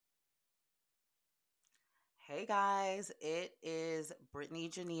Hey guys, it is Brittany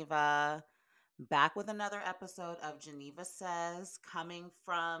Geneva back with another episode of Geneva Says, coming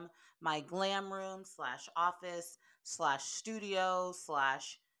from my glam room slash office slash studio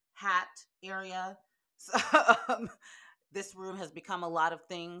slash hat area. So, this room has become a lot of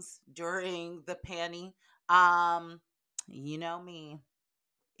things during the panty. Um, you know me,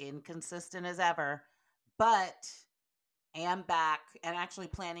 inconsistent as ever, but am back and actually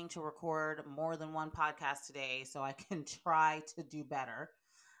planning to record more than one podcast today so I can try to do better.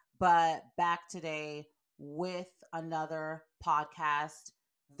 But back today with another podcast.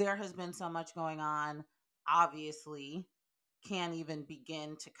 There has been so much going on. Obviously, can't even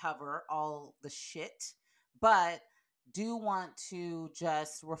begin to cover all the shit, but do want to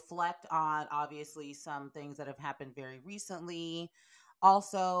just reflect on obviously some things that have happened very recently.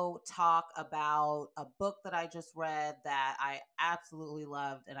 Also, talk about a book that I just read that I absolutely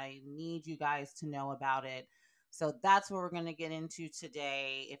loved, and I need you guys to know about it. So that's what we're going to get into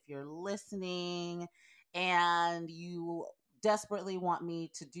today. If you're listening and you desperately want me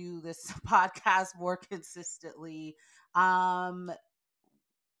to do this podcast more consistently, um,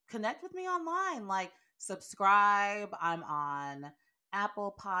 connect with me online. Like, subscribe. I'm on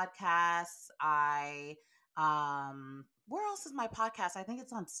Apple Podcasts. Where else is my podcast? I think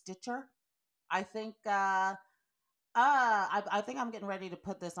it's on Stitcher. I think I think I'm getting ready to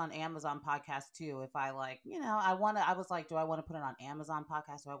put this on Amazon podcast too. If I like, I was like, do I want to put it on Amazon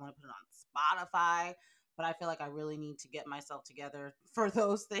podcast? Do I want to put it on Spotify? But I feel like I really need to get myself together for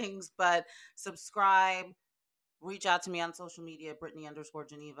those things. But subscribe, reach out to me on social media, Brittany underscore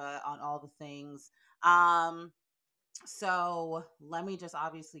Geneva on all the things. Um, so let me just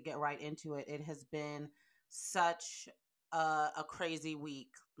obviously get right into it. It has been such a crazy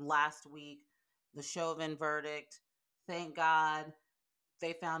week. Last week, the Chauvin verdict. Thank God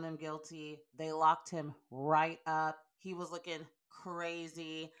they found him guilty. They locked him right up. He was looking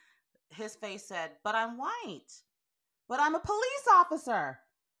crazy. His face said, "But I'm white. But I'm a police officer.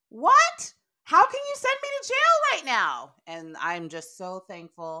 What? How can you send me to jail right now?" And I'm just so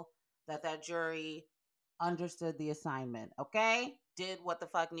thankful that that jury understood the assignment, okay? Did what the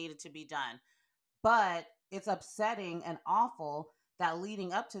fuck needed to be done. But it's upsetting and awful that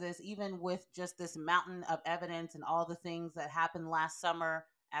leading up to this, even with just this mountain of evidence and all the things that happened last summer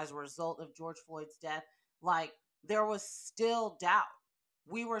as a result of George Floyd's death, like there was still doubt.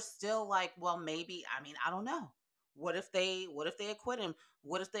 We were still like, well, maybe, I mean, I don't know. What if they acquit him?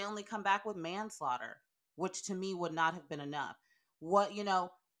 What if they only come back with manslaughter, which to me would not have been enough? What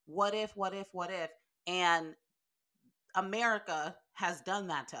if? And America has done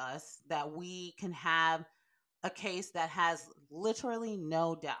that to us, that we can have a case that has literally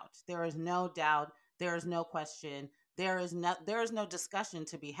no doubt. There is no doubt. There is no question. There is no discussion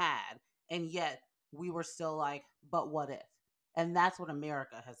to be had. And yet we were still like, but what if? And that's what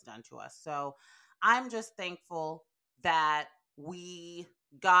America has done to us. So I'm just thankful that we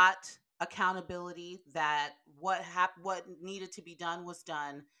got accountability, that what needed to be done was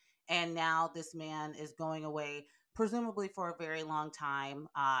done, and now this man is going away presumably for a very long time.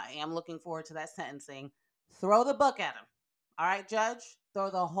 I am looking forward to that sentencing. Throw the book at him. All right, Judge? Throw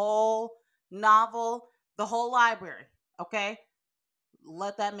the whole novel, the whole library. Okay?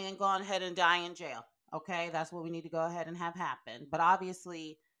 Let that man go on ahead and die in jail. Okay? That's what we need to go ahead and have happen. But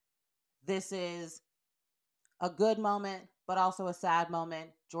obviously, this is a good moment, but also a sad moment.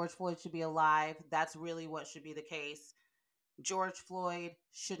 George Floyd should be alive. That's really what should be the case. George Floyd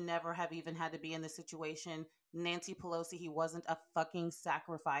should never have even had to be in this situation. Nancy Pelosi, he wasn't a fucking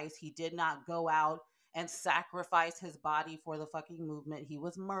sacrifice. He did not go out and sacrifice his body for the fucking movement. He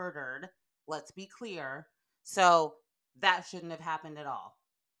was murdered. Let's be clear. So that shouldn't have happened at all.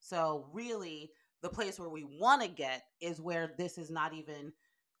 So, really, the place where we want to get is where this is not even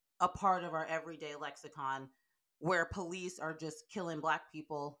a part of our everyday lexicon, where police are just killing black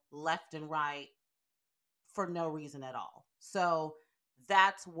people left and right for no reason at all. So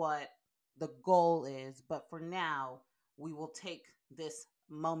that's what the goal is. But for now, we will take this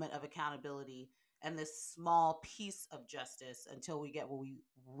moment of accountability and this small piece of justice until we get what we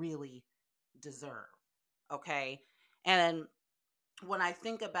really deserve. Okay. And when I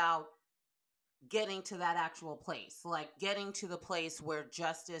think about getting to that actual place, like getting to the place where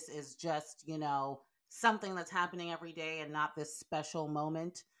justice is just, something that's happening every day and not this special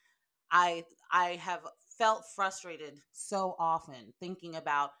moment, I have felt frustrated so often thinking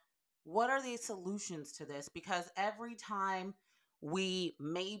about what are the solutions to this, because every time we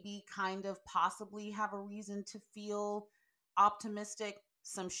maybe kind of possibly have a reason to feel optimistic,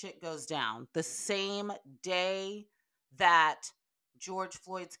 some shit goes down. The same day that George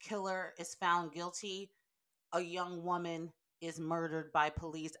Floyd's killer is found guilty, a young woman is murdered by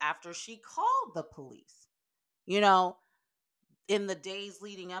police after she called the police. You know, in the days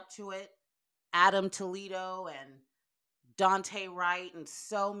leading up to it, Adam Toledo and Dante Wright and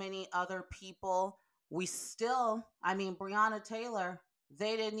so many other people, we still, I mean, Breonna Taylor,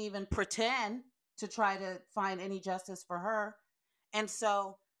 they didn't even pretend to try to find any justice for her. And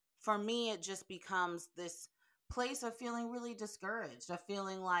so for me, it just becomes this place of feeling really discouraged, of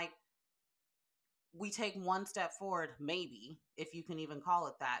feeling like we take one step forward, maybe, if you can even call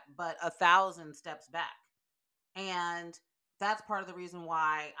it that, but 1,000 steps back. And that's part of the reason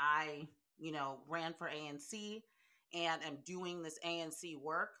why I, ran for ANC and am doing this ANC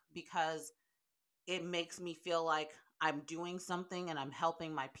work, because it makes me feel like I'm doing something and I'm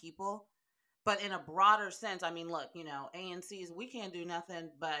helping my people. But in a broader sense, I mean, look, ANCs, we can't do nothing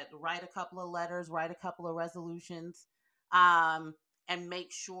but write a couple of letters, write a couple of resolutions, um, and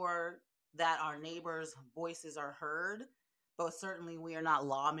make sure that our neighbors' voices are heard. But certainly, we are not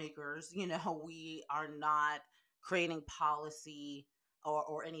lawmakers. We are not creating policy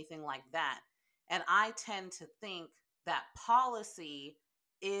or anything like that. And I tend to think that policy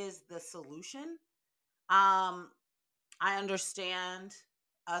is the solution. Um, I understand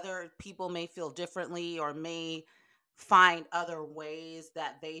other people may feel differently or may find other ways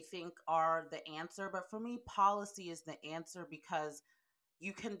that they think are the answer. But for me, policy is the answer, because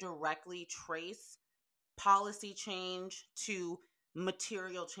you can directly trace policy change to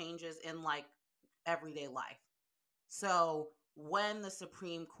material changes in like everyday life. So when the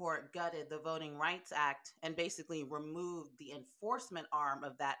Supreme Court gutted the Voting Rights Act and basically removed the enforcement arm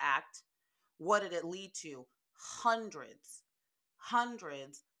of that act, what did it lead to? Hundreds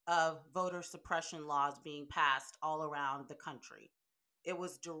of voter suppression laws being passed all around the country. It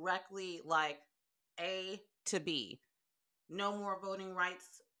was directly like A to B. No more Voting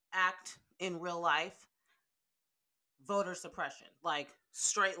Rights Act in real life, voter suppression, like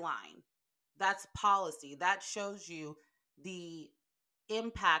straight line. That's policy. That shows you the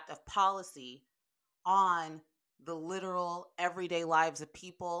impact of policy on the literal everyday lives of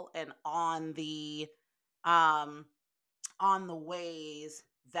people, and um on the ways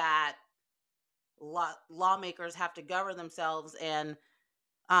that lawmakers have to govern themselves, and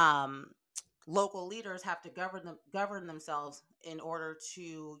um local leaders have to govern themselves in order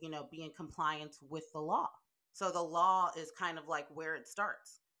to be in compliance with the law. So the law is kind of like where it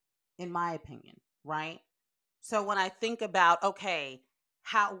starts, in my opinion, right? So when I think about, okay,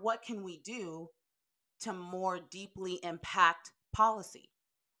 what can we do to more deeply impact policy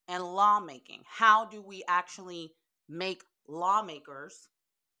and lawmaking? How do we actually make lawmakers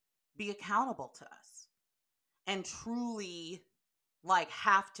be accountable to us and truly like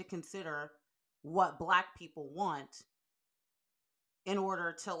have to consider what black people want in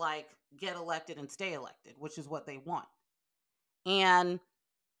order to like get elected and stay elected, which is what they want. And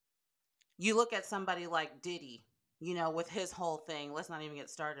you look at somebody like Diddy, with his whole thing. Let's not even get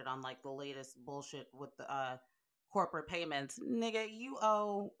started on like the latest bullshit with the corporate payments. Nigga, you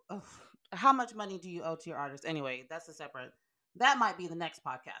owe how much money do you owe to your artists? Anyway, that's a separate. That might be the next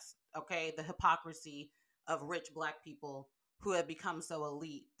podcast. Okay, the hypocrisy of rich black people who have become so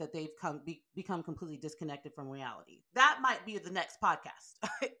elite that they've become completely disconnected from reality. That might be the next podcast.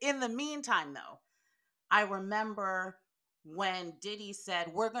 In the meantime, though, I remember when Diddy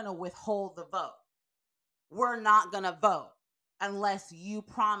said, "We're going to withhold the vote. We're not going to vote unless you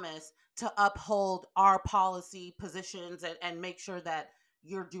promise to uphold our policy positions and make sure that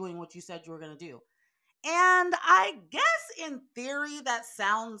you're doing what you said you were going to do." And I guess in theory, that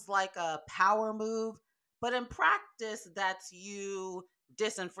sounds like a power move, but in practice, that's you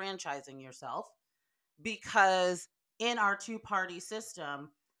disenfranchising yourself, because in our two-party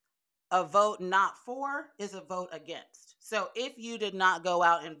system, a vote not for is a vote against. So if you did not go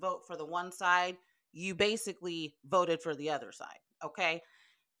out and vote for the one side, you basically voted for the other side. Okay.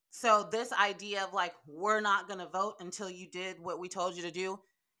 So this idea of like, we're not going to vote until you did what we told you to do,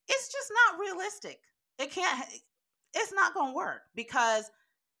 it's just not realistic. It's not going to work, because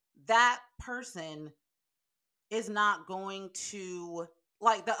that person is not going to,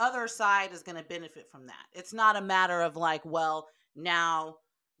 like, the other side is going to benefit from that. It's not a matter of like, well, now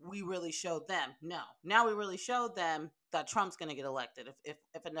we really showed them. No, now we really showed them that Trump's going to get elected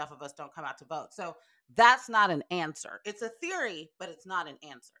if enough of us don't come out to vote. So that's not an answer. It's a theory, but it's not an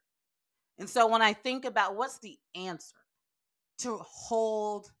answer. And so when I think about what's the answer to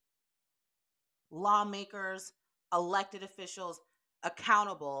hold lawmakers, elected officials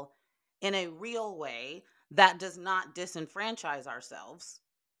accountable in a real way that does not disenfranchise ourselves,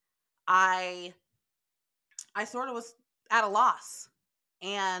 I I sort of was at a loss.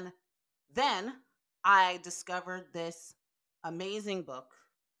 And then I discovered this amazing book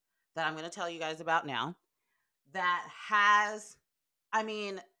that I'm going to tell you guys about now that has, I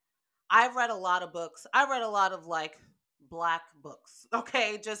mean, I've read a lot of books. I read a lot of like black books,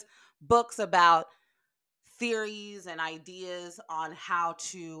 okay? Just books about theories and ideas on how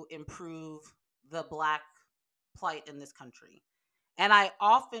to improve the black plight in this country. And I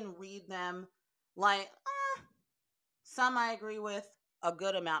often read them like, some I agree with, a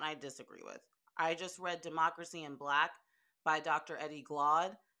good amount I disagree with. I just read Democracy in Black by Dr. Eddie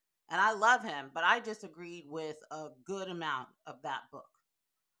Glaude, and I love him, but I disagreed with a good amount of that book.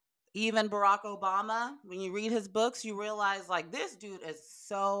 Even Barack Obama, when you read his books, you realize like this dude is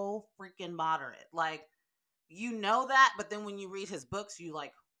so freaking moderate. Like, you know that, but then when you read his books, you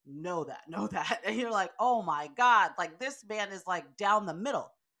like know that. And you're like, oh my God, like this man is like down the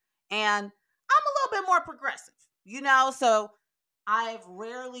middle. And I'm a little bit more progressive, So I've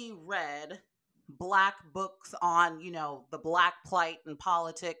rarely read black books on, the black plight and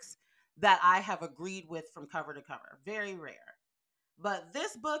politics that I have agreed with from cover to cover. Very rare. But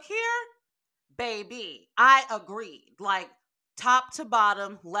this book here, baby, I agreed. Like top to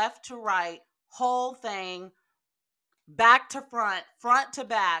bottom, left to right, whole thing, back to front, front to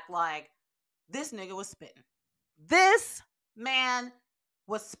back. Like this nigga was spitting. This man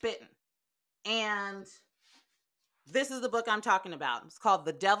was spitting. And this is the book I'm talking about. It's called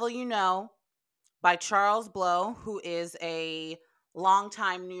The Devil You Know by Charles Blow, who is a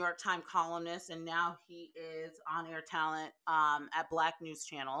longtime New York Times columnist, and now he is on air talent at Black News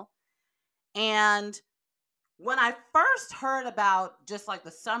Channel. And when I first heard about just like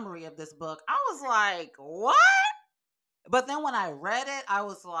the summary of this book, I was like, what? But then when I read it, I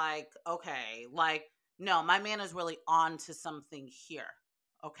was like, okay, like, no, my man is really on to something here.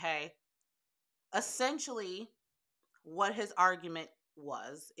 Okay. Essentially, what his argument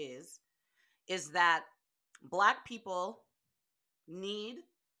is that black people need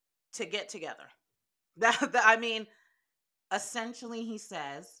to get together. I mean, essentially, he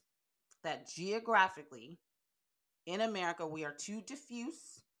says that geographically in America, we are too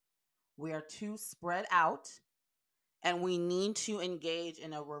diffuse, we are too spread out, and we need to engage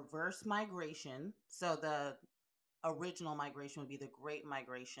in a reverse migration. So, the original migration would be the Great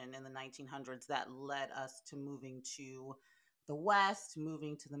Migration in the 1900s that led us to moving to the West,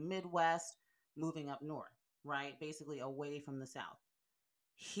 moving to the Midwest, moving up north, right? Basically away from the South.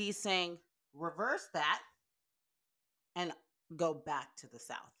 He's saying reverse that and go back to the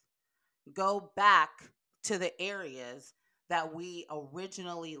South. Go back to the areas that we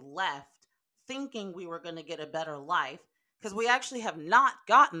originally left thinking we were going to get a better life, because we actually have not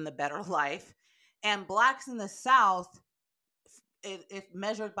gotten the better life. And blacks in the South, if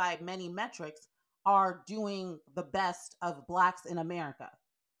measured by many metrics, are doing the best of blacks in America.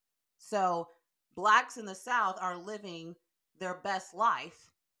 So blacks in the South are living their best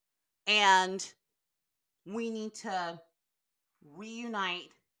life, and we need to reunite,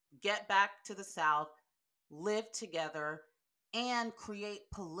 get back to the South, live together, and create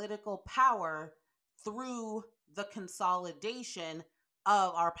political power through the consolidation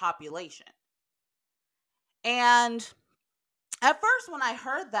of our population. And at first, when I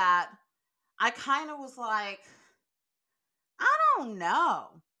heard that, I kind of was like, I don't know.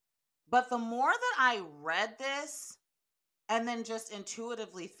 But the more that I read this and then just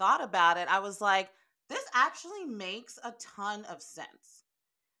intuitively thought about it, I was like, this actually makes a ton of sense,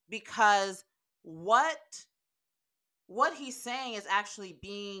 because what he's saying is actually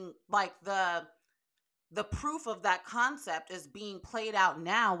being like the proof of that concept is being played out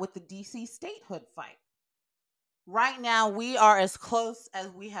now with the DC statehood fight. Right now, we are as close as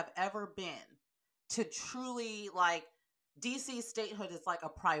we have ever been to truly like DC statehood is like a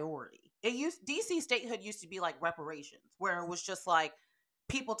priority. DC statehood used to be like reparations, where it was just like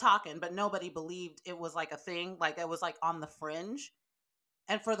people talking, but nobody believed it was like a thing, like it was like on the fringe.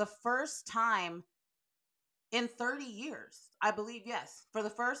 And for the first time in 30 years, I believe, yes, for the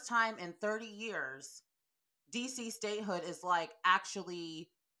first time in 30 years, DC statehood is like actually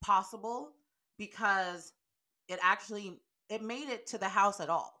possible, because it made it to the House at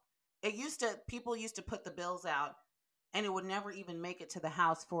all. People used to put the bills out and it would never even make it to the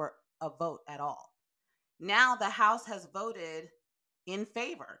House for a vote at all. Now the House has voted in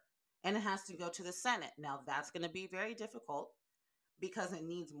favor and it has to go to the Senate. Now that's going to be very difficult because it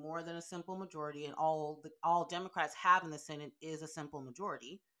needs more than a simple majority, and all Democrats have in the Senate is a simple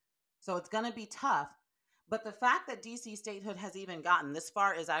majority. So it's going to be tough. But the fact that DC statehood has even gotten this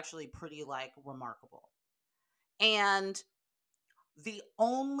far is actually pretty like remarkable. And the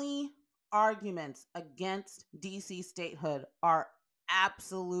only arguments against DC statehood are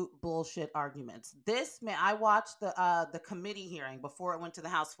absolute bullshit arguments. This man, I watched the committee hearing before it went to the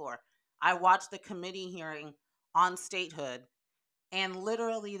House floor. I watched the committee hearing on statehood, and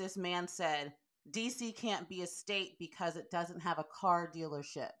literally this man said DC can't be a state because it doesn't have a car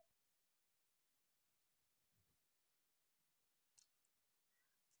dealership.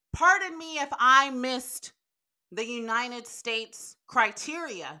 Pardon me if I missed the United States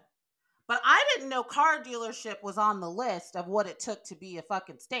criteria, but I didn't know car dealership was on the list of what it took to be a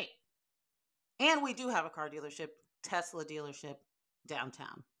fucking state. And we do have a car dealership, Tesla dealership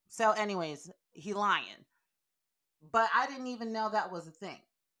downtown. So, anyways, he lying. But I didn't even know that was a thing.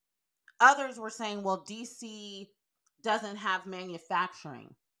 Others were saying, well, DC doesn't have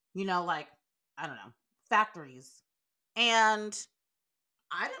manufacturing, like, I don't know, factories. And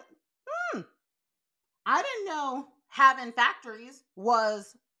I didn't, I didn't know having factories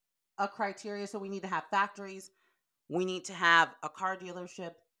was a criteria. So we need to have factories. We need to have a car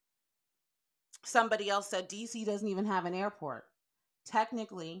dealership. Somebody else said DC doesn't even have an airport.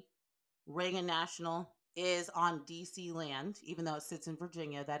 Technically, Reagan National is on DC land, even though it sits in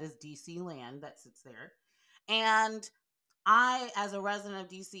Virginia. That is DC land that sits there. And I, as a resident of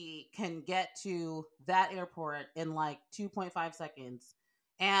DC, can get to that airport in like 2.5 seconds.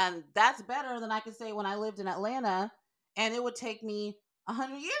 And that's better than I could say when I lived in Atlanta, and it would take me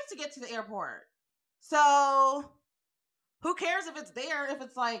 100 years to get to the airport. So who cares if it's there, if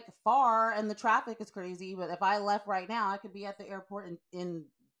it's like far and the traffic is crazy? But if I left right now, I could be at the airport in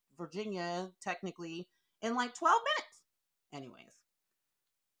Virginia, technically, in like 12 minutes. Anyways,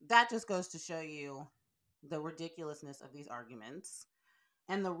 that just goes to show you the ridiculousness of these arguments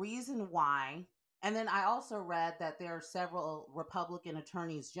and the reason why. And then I also read that there are several Republican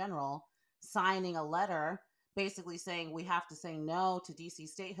attorneys general signing a letter basically saying we have to say no to DC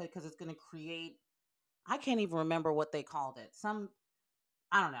statehood because it's going to create, I can't even remember what they called it.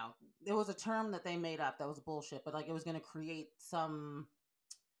 I don't know. There was a term that they made up that was bullshit, but like it was going to create some,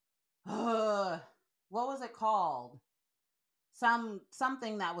 what was it called?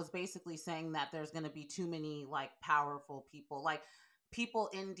 Something that was basically saying that there's going to be too many like powerful people, like people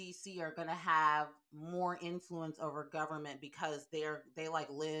in DC are going to have more influence over government because they like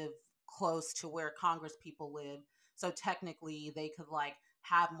live close to where Congress people live, so technically they could like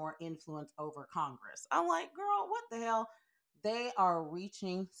have more influence over Congress. I'm like, girl, what the hell? They are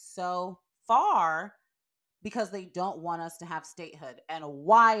reaching so far because they don't want us to have statehood. And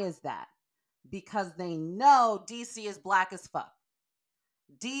why is that? Because they know DC is black as fuck.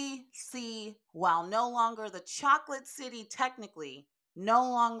 DC, while no longer the chocolate city, technically, no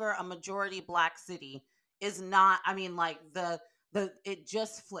longer a majority black city, is not, I mean, like it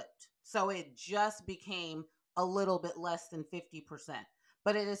just flipped. So it just became a little bit less than 50%.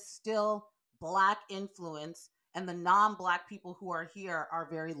 But it is still black influence, and the non-black people who are here are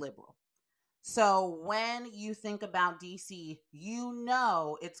very liberal. So when you think about DC,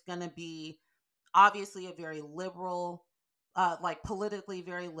 it's going to be obviously a very liberal, like politically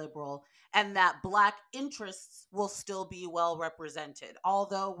very liberal, and that black interests will still be well represented.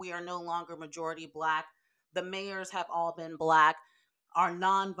 Although we are no longer majority black, the mayors have all been black. Our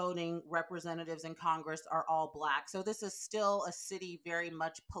non voting representatives in Congress are all black. So this is still a city very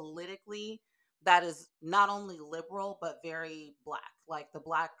much politically that is not only liberal, but very black. Like the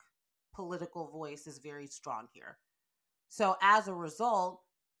black political voice is very strong here. So as a result,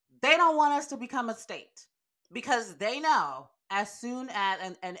 they don't want us to become a state because they know as soon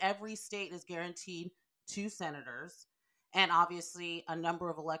as, and every state is guaranteed 2 senators and obviously a number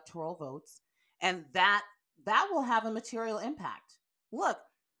of electoral votes, and that will have a material impact. Look,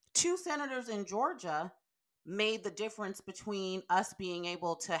 2 senators in Georgia made the difference between us being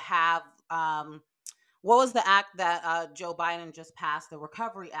able to have, what was the act that Joe Biden just passed, the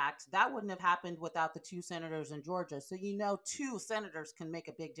Recovery Act? That wouldn't have happened without the 2 senators in Georgia. So 2 senators can make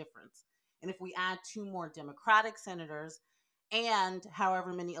a big difference. And if we add 2 more Democratic senators and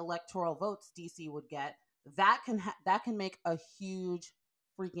however many electoral votes DC would get, that can make a huge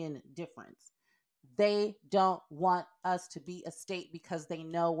freaking difference. They don't want us to be a state because they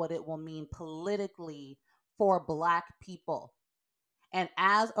know what it will mean politically for black people. And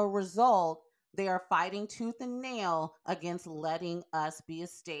as a result, they are fighting tooth and nail against letting us be a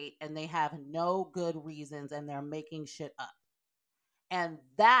state, and they have no good reasons, and they're making shit up. And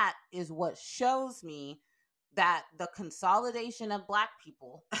that is what shows me that the consolidation of black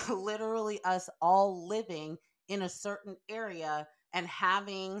people, literally us all living in a certain area and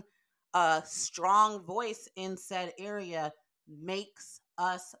having a strong voice in said area, makes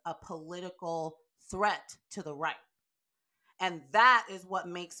us a political threat to the right. And that is what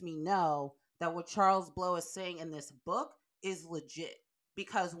makes me know that what Charles Blow is saying in this book is legit,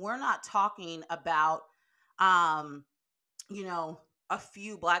 because we're not talking about, um, you know, a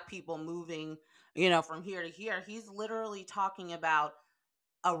few black people moving, from here to here. He's literally talking about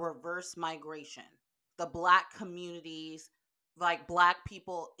a reverse migration. The black communities, like black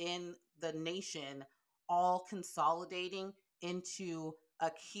people in the nation, all consolidating into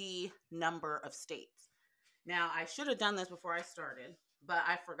a key number of states. Now, I should have done this before I started, but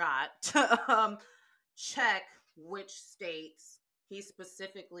I forgot to check which states he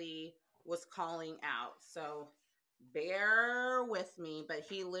specifically was calling out. So bear with me, but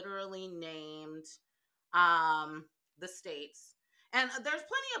he literally named um the states. And there's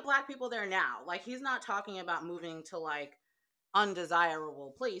plenty of black people there now. Like, he's not talking about moving to like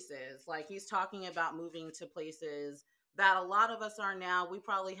undesirable places. Like, he's talking about moving to places that a lot of us are now. We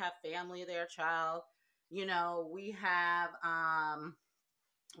probably have family there, child. We have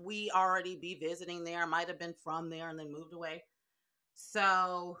we already be visiting there, might have been from there and then moved away.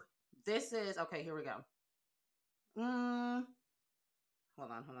 So this is okay, here we go. Mm,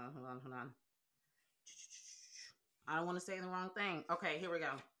 hold on. I don't want to say the wrong thing. Okay, here we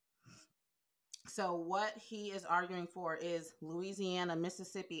go. So what he is arguing for is Louisiana,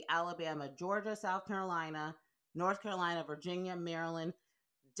 Mississippi, Alabama, Georgia, South Carolina, North Carolina, Virginia, Maryland,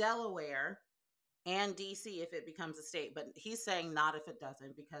 Delaware, and DC if it becomes a state. But he's saying not if it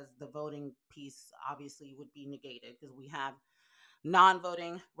doesn't, because the voting piece obviously would be negated because we have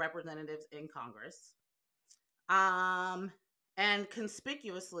non-voting representatives in Congress. Um, and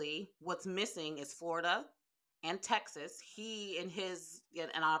conspicuously, what's missing is Florida and Texas. He in his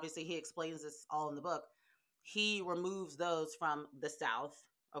and obviously he explains this all in the book. He removes those from the South,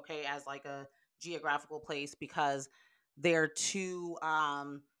 okay, as like a geographical place because they're too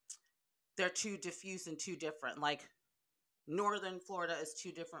they're too diffuse and too different. Like northern Florida is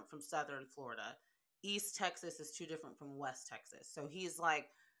too different from southern Florida. East Texas is too different from West Texas. So he's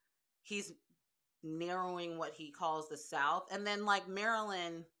narrowing what he calls the South. And then like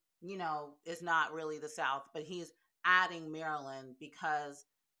Maryland, is not really the South, but he's adding Maryland because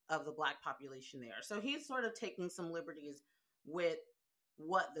of the black population there. So he's sort of taking some liberties with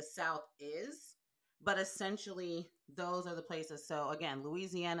what the South is, but essentially those are the places. So again,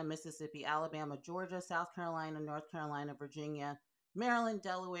 Louisiana, Mississippi, Alabama, Georgia, South Carolina, North Carolina, Virginia, Maryland,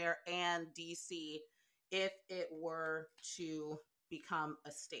 Delaware, and DC if it were to become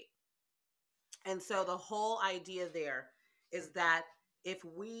a state. And so the whole idea there is that if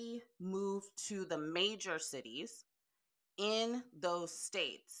we move to the major cities in those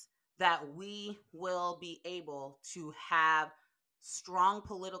states, that we will be able to have strong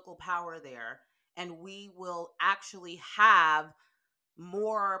political power there, and we will actually have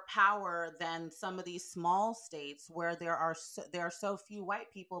more power than some of these small states where there are so few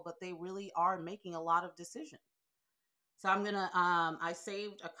white people, but they really are making a lot of decisions. So I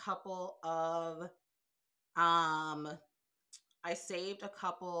saved a couple of um, I saved a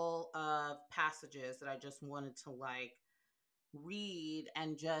couple of passages that I just wanted to like read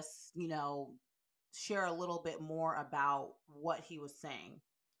and just, share a little bit more about what he was saying.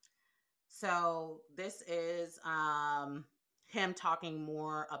 So this is him talking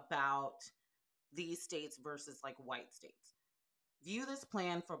more about these states versus like white states. View this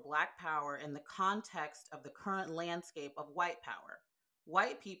plan for Black power in the context of the current landscape of white power.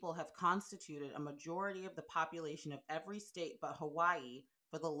 White people have constituted a majority of the population of every state but Hawaii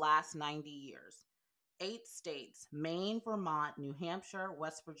for the last 90 years. 8 states, Maine, Vermont, New Hampshire,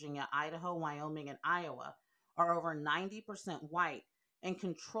 West Virginia, Idaho, Wyoming, and Iowa, are over 90% white and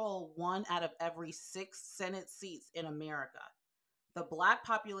control 1 out of every 6 Senate seats in America. The black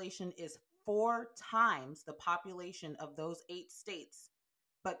population is 4 times the population of those 8 states,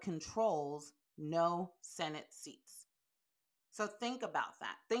 but controls no Senate seats. So think about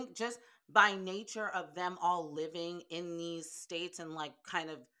that. Think just by nature of them all living in these states and like kind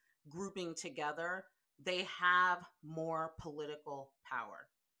of grouping together, they have more political power.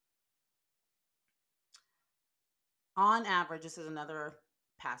 On average, this is another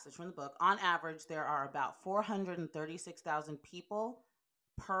passage from the book. On average, there are about 436,000 people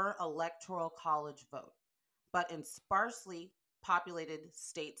per electoral college vote. But in sparsely populated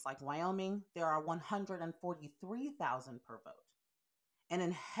states like Wyoming, there are 143,000 per vote. And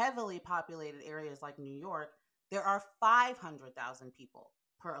in heavily populated areas like New York, there are 500,000 people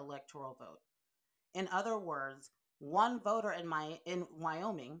per electoral vote. In other words, one voter in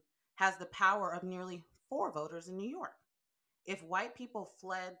Wyoming has the power of nearly 4 voters in New York. If white people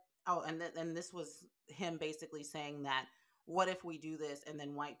fled, oh, and this was him basically saying that what if we do this and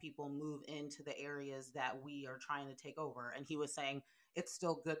then white people move into the areas that we are trying to take over? And he was saying it's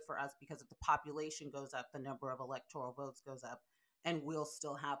still good for us because if the population goes up, the number of electoral votes goes up, and we'll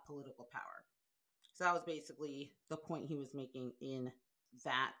still have political power. So that was basically the point he was making in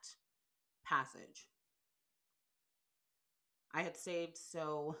that passage. I had saved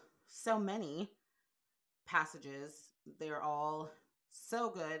so many passages. They're all so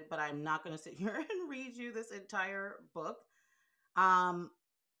good, but I'm not going to sit here and read you this entire book. Um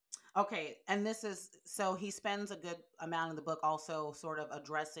okay, and this is so he spends a good amount of the book also sort of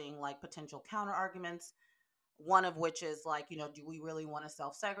addressing like potential counter arguments, one of which is like, do we really want to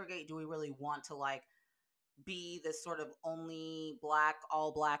self-segregate? Do we really want to like be this sort of only black,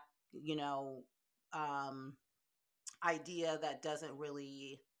 all black, you know, um idea that doesn't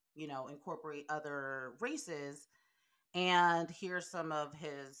really, incorporate other races? And here's some of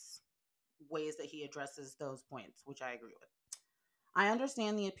his ways that he addresses those points, which I agree with. I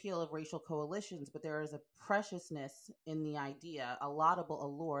understand the appeal of racial coalitions, but there is a preciousness in the idea, a laudable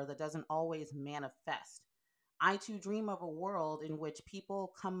allure that doesn't always manifest. I too dream of a world in which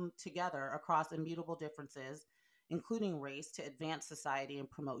people come together across immutable differences, including race, to advance society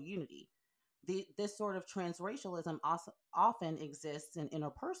and promote unity. This sort of transracialism also often exists in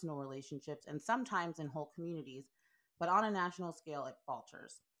interpersonal relationships and sometimes in whole communities, but on a national scale, it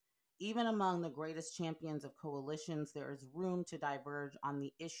falters. Even among the greatest champions of coalitions, there is room to diverge on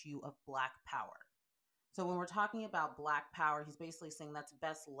the issue of Black power. So, when we're talking about Black power, he's basically saying that's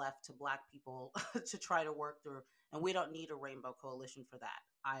best left to Black people to try to work through. And we don't need a rainbow coalition for that.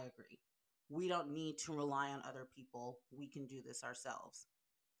 I agree. We don't need to rely on other people. We can do this ourselves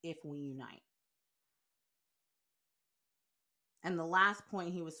if we unite. And the last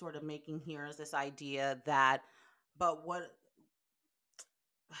point he was sort of making here is this idea that, but what,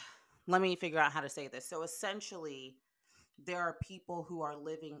 let me figure out how to say this. So essentially, there are people who are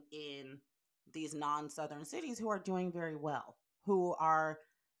living in these non southern cities who are doing very well, who are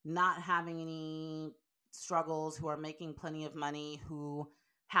not having any struggles, who are making plenty of money, who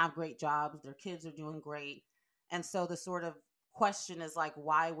have great jobs, their kids are doing great. And so the sort of question is like,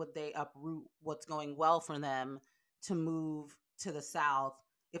 why would they uproot what's going well for them to move to the South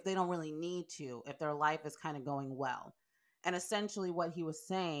if they don't really need to, if their life is kind of going well? And essentially, what he was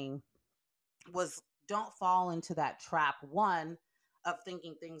saying was, don't fall into that trap, one, of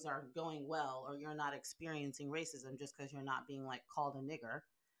thinking things are going well or you're not experiencing racism just because you're not being like called a nigger.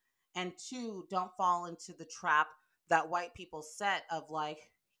 And two, don't fall into the trap that white people set of like,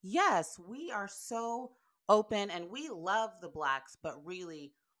 yes, we are so open and we love the blacks, but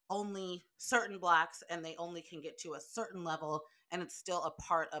really only certain blacks, and they only can get to a certain level, and it's still a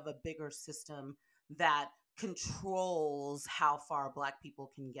part of a bigger system that controls how far black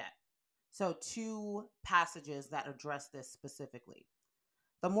people can get. So, two passages that address this specifically.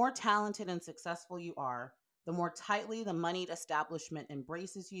 The more talented and successful you are, the more tightly the moneyed establishment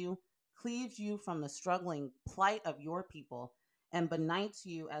embraces you, cleaves you from the struggling plight of your people, and benights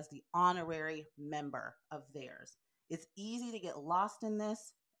you as the honorary member of theirs. It's easy to get lost in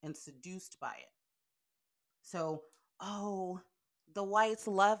this and seduced by it. So, oh, the whites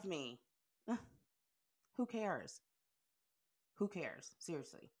love me. Who cares? Who cares?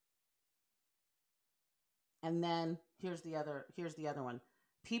 Seriously. And then here's the other one.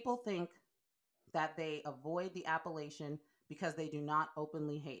 People think that they avoid the appellation because they do not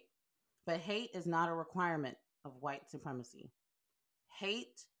openly hate. But hate is not a requirement of white supremacy.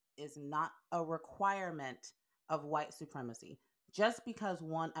 Hate is not a requirement of white supremacy. Just because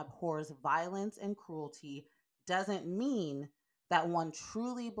one abhors violence and cruelty doesn't mean that one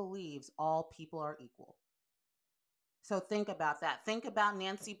truly believes all people are equal. So think about that. Think about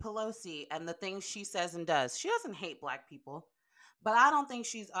Nancy Pelosi and the things she says and does. She doesn't hate black people, but I don't think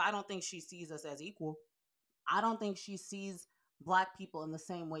she sees us as equal. I don't think she sees black people in the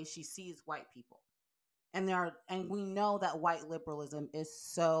same way she sees white people. And we know that white liberalism is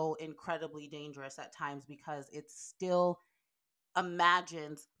so incredibly dangerous at times because it still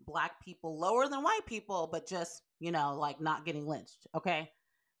imagines black people lower than white people, but just, like not getting lynched. Okay.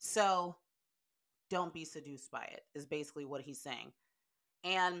 So don't be seduced by it, is basically what he's saying.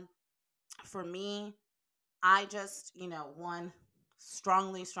 And for me, I just, one,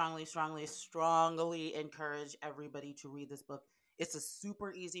 strongly encourage everybody to read this book. It's a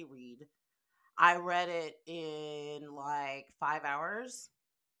super easy read. I read it in like 5 hours.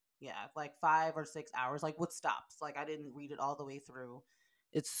 Yeah, like 5 or 6 hours, like with stops. Like I didn't read it all the way through.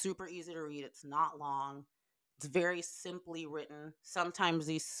 It's super easy to read. It's not long. It's very simply written. Sometimes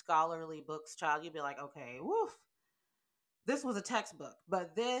these scholarly books, child, you'd be like, okay, woof, this was a textbook,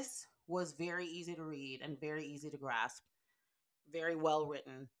 but this was very easy to read and very easy to grasp, very well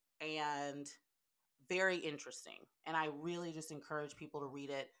written, and very interesting. And I really just encourage people to read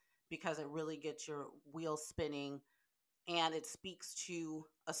it because it really gets your wheels spinning, and it speaks to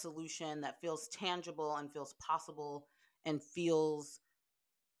a solution that feels tangible and feels possible and feels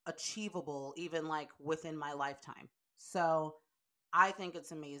achievable, even like within my lifetime. So I think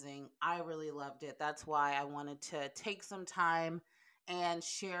it's amazing. I really loved it. That's why I wanted to take some time and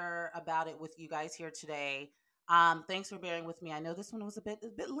share about it with you guys here today. Thanks for bearing with me. I know this one was a bit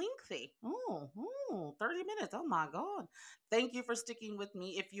lengthy. Oh, 30 minutes. Oh my God. Thank you for sticking with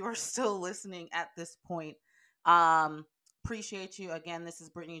me if you are still listening at this point. Um, Appreciate you. Again, this is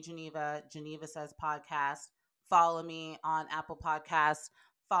Brittany Geneva, Geneva Says Podcast. Follow me on Apple Podcasts.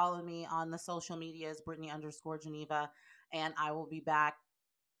 Follow me on the social medias, Brittany underscore Geneva, and I will be back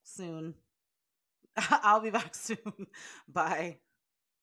soon. I'll be back soon. Bye.